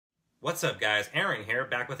What's up guys, Aaron here,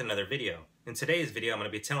 back with another video. In today's video I'm going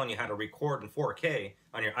to be telling you how to record in 4K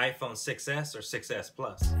on your iPhone 6s or 6s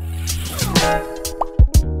Plus.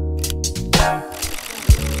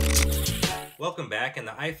 Welcome back, and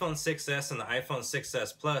the iPhone 6s and the iPhone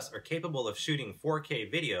 6s Plus are capable of shooting 4K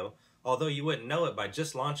video, although you wouldn't know it by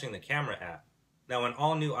just launching the camera app. Now on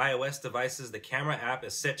all new iOS devices, the camera app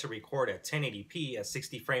is set to record at 1080p at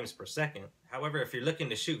 60 frames per second. However, if you're looking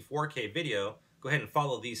to shoot 4K video, go ahead and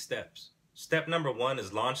follow these steps. Step number 1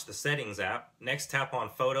 is launch the Settings app. Next, tap on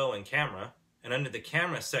Photo and Camera, and under the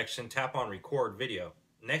Camera section, tap on Record Video.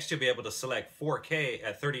 Next, you'll be able to select 4K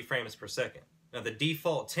at 30 frames per second. Now, the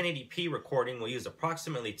default 1080p recording will use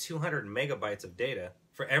approximately 200 megabytes of data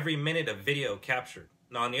for every minute of video captured.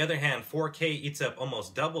 Now, on the other hand, 4K eats up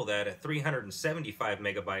almost double that at 375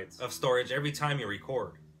 megabytes of storage every time you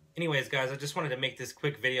record. Anyways guys, I just wanted to make this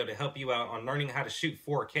quick video to help you out on learning how to shoot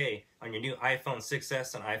 4K on your new iPhone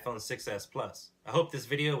 6s and iPhone 6s Plus. I hope this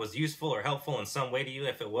video was useful or helpful in some way to you.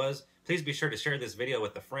 If it was, please be sure to share this video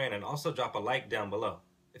with a friend and also drop a like down below.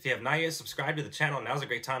 If you have not yet subscribed to the channel, now's a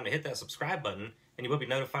great time to hit that subscribe button and you will be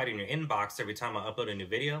notified in your inbox every time I upload a new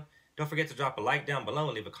video. Don't forget to drop a like down below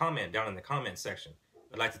and leave a comment down in the comment section.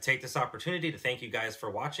 I'd like to take this opportunity to thank you guys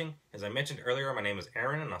for watching. As I mentioned earlier, my name is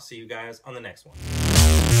Aaron and I'll see you guys on the next one.